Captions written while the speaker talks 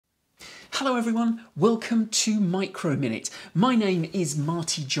Hello everyone, welcome to Micro Minute. My name is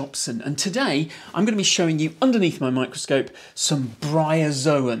Marty Jobson and today I'm going to be showing you underneath my microscope some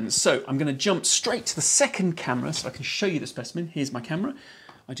bryozoans. So I'm going to jump straight to the second camera so I can show you the specimen. Here's my camera.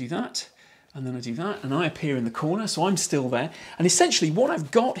 I do that and then I do that and I appear in the corner, so I'm still there. And essentially what I've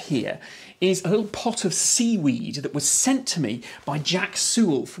got here is a little pot of seaweed that was sent to me by Jack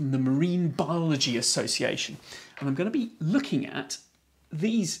Sewell from the Marine Biology Association. And I'm going to be looking at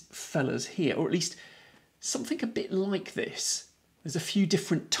these fellas here, or at least something a bit like this. There's a few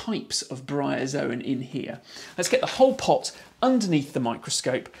different types of bryozoan in here. Let's get the whole pot underneath the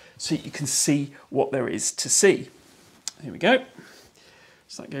microscope so you can see what there is to see. Here we go.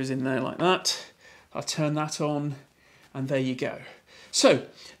 So that goes in there like that. I'll turn that on and there you go. So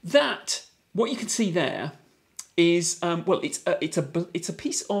that, what you can see there is, well, it's a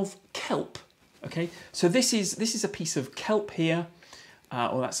piece of kelp. Okay, so this is a piece of kelp here.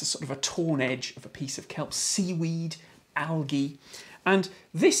 Or that's a sort of a torn edge of a piece of kelp, seaweed, algae. And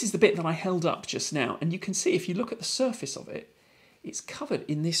this is the bit that I held up just now. And you can see, if you look at the surface of it, it's covered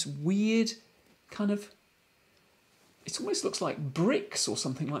in this weird kind of, it almost looks like bricks or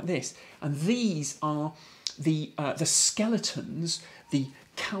something like this. And these are the skeletons, the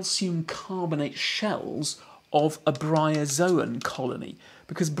calcium carbonate shells of a bryozoan colony.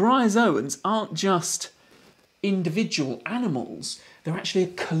 Because bryozoans aren't just individual animals, they're actually a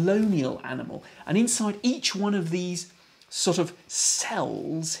colonial animal, and inside each one of these sort of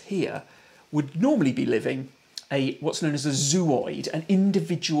cells here would normally be living what's known as a zooid, an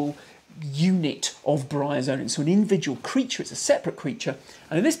individual unit of bryozoans. So an individual creature, it's a separate creature,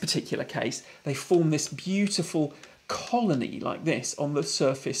 and in this particular case they form this beautiful colony like this on the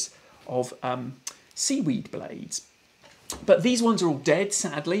surface of seaweed blades. But these ones are all dead,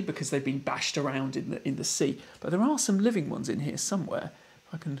 sadly, because they've been bashed around in the sea. But there are some living ones in here somewhere.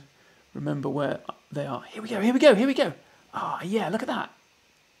 If I can remember where they are. Here we go, here we go, here we go. Ah, yeah, look at that.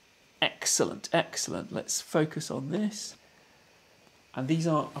 Excellent, excellent. Let's focus on this. And these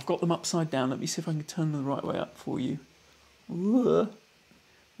are, I've got them upside down. Let me see if I can turn them the right way up for you. Ooh,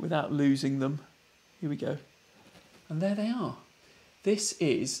 without losing them. Here we go. And there they are. This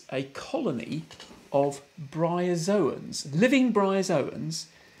is a colony of bryozoans, living bryozoans,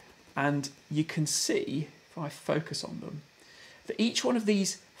 and you can see, if I focus on them, that each one of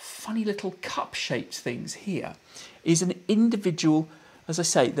these funny little cup-shaped things here is an individual. As I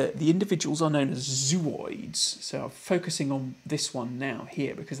say, the individuals are known as zooids. So I'm focusing on this one now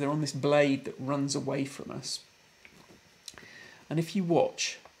here because they're on this blade that runs away from us. And if you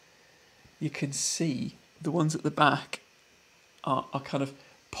watch, you can see the ones at the back are kind of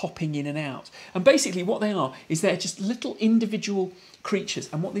popping in and out. And basically what they are is they're just little individual creatures,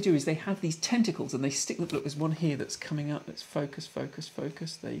 and what they do is they have these tentacles and they stick them. Look, there's one here that's coming up. Let's focus, focus,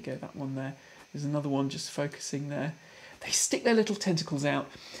 focus. There you go, that one there. There's another one just focusing there. They stick their little tentacles out,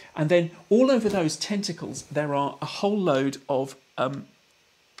 and then all over those tentacles there are a whole load of I'm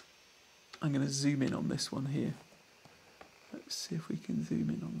going to zoom in on this one here. Let's see if we can zoom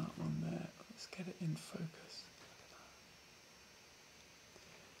in on that one there. Let's get it in focus.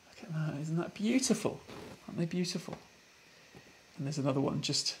 Isn't that beautiful? Aren't they beautiful? And there's another one,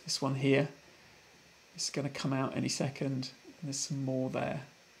 just this one here. It's going to come out any second. And there's some more there.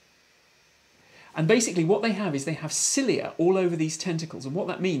 And basically what they have is they have cilia all over these tentacles. And what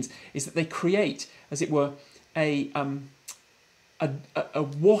that means is that they create, as it were, a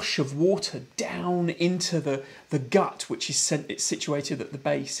wash of water down into the gut, which is it's situated at the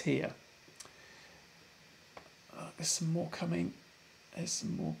base here. There's some more coming. There's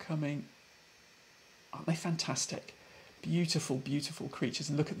some more coming. Aren't they fantastic? Beautiful, beautiful creatures.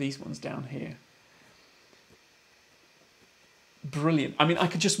 And look at these ones down here. Brilliant. I mean, I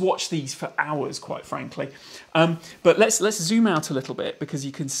could just watch these for hours, quite frankly. But let's zoom out a little bit because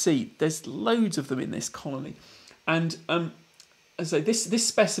you can see there's loads of them in this colony. And as I say, this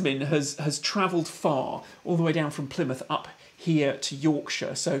specimen has travelled far, all the way down from Plymouth up here to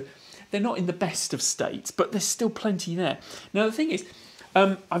Yorkshire. So they're not in the best of states, but there's still plenty there. Now, the thing is,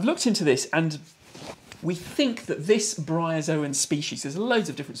 I've looked into this, and we think that this bryozoan species, there's loads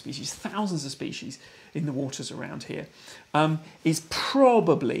of different species, thousands of species in the waters around here, is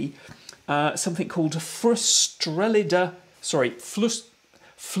probably something called Frustrelidra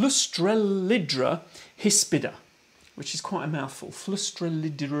hispida, which is quite a mouthful.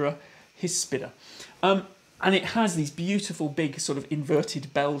 Frustrelidra hispida. And it has these beautiful big sort of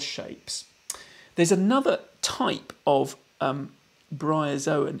inverted bell shapes. There's another type of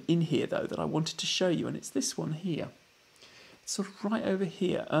bryozoan in here though that I wanted to show you, and it's this one here. It's sort of right over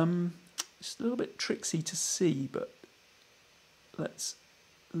here. It's a little bit tricksy to see, but let's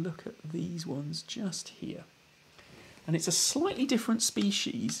look at these ones just here. And it's a slightly different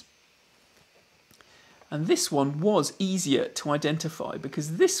species. And this one was easier to identify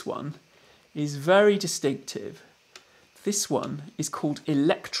because this one is very distinctive. This one is called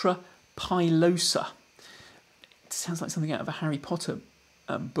Electra pilosa. It sounds like something out of a Harry Potter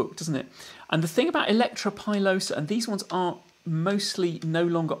book, doesn't it? And the thing about Electra pilosa, and these ones are mostly no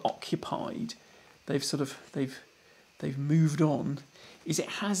longer occupied, they've moved on, is it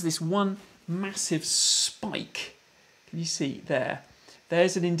has this one massive spike. Can you see there?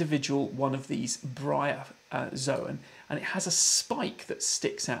 There's an individual one of these bryozoan, and it has a spike that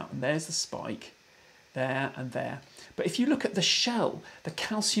sticks out, and there's the spike there and there. But if you look at the shell, the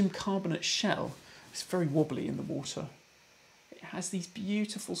calcium carbonate shell, it's very wobbly in the water. It has these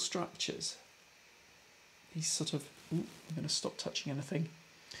beautiful structures. These sort of, I'm going to stop touching anything.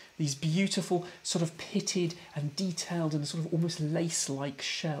 These beautiful sort of pitted and detailed and sort of almost lace-like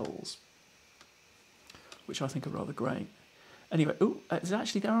shells, which I think are rather great. Anyway,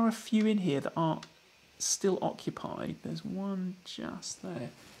 there are a few in here that are still occupied. There's one just there.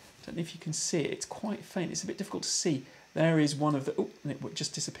 Don't know if you can see it. It's quite faint. It's a bit difficult to see. There is one of the... Oh, and it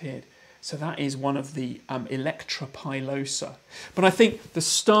just disappeared. So that is one of the Electra pilosa. But I think the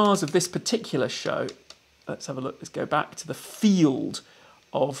stars of this particular show... Let's have a look. Let's go back to the field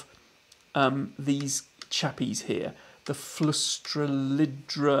of these chappies here. The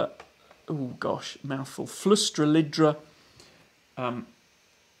Flustralidra... Oh, gosh, mouthful. Flustralidra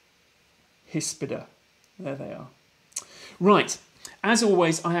hispida. There they are. Right. As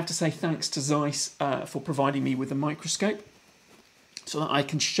always, I have to say thanks to Zeiss for providing me with the microscope so that I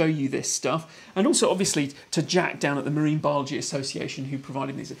can show you this stuff. And also, obviously, to Jack down at the Marine Biology Association who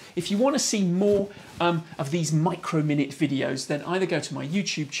provided these. If you want to see more of these micro-minute videos, then either go to my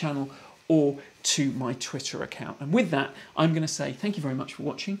YouTube channel or to my Twitter account. And with that, I'm going to say thank you very much for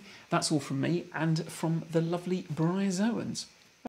watching. That's all from me and from the lovely bryozoans.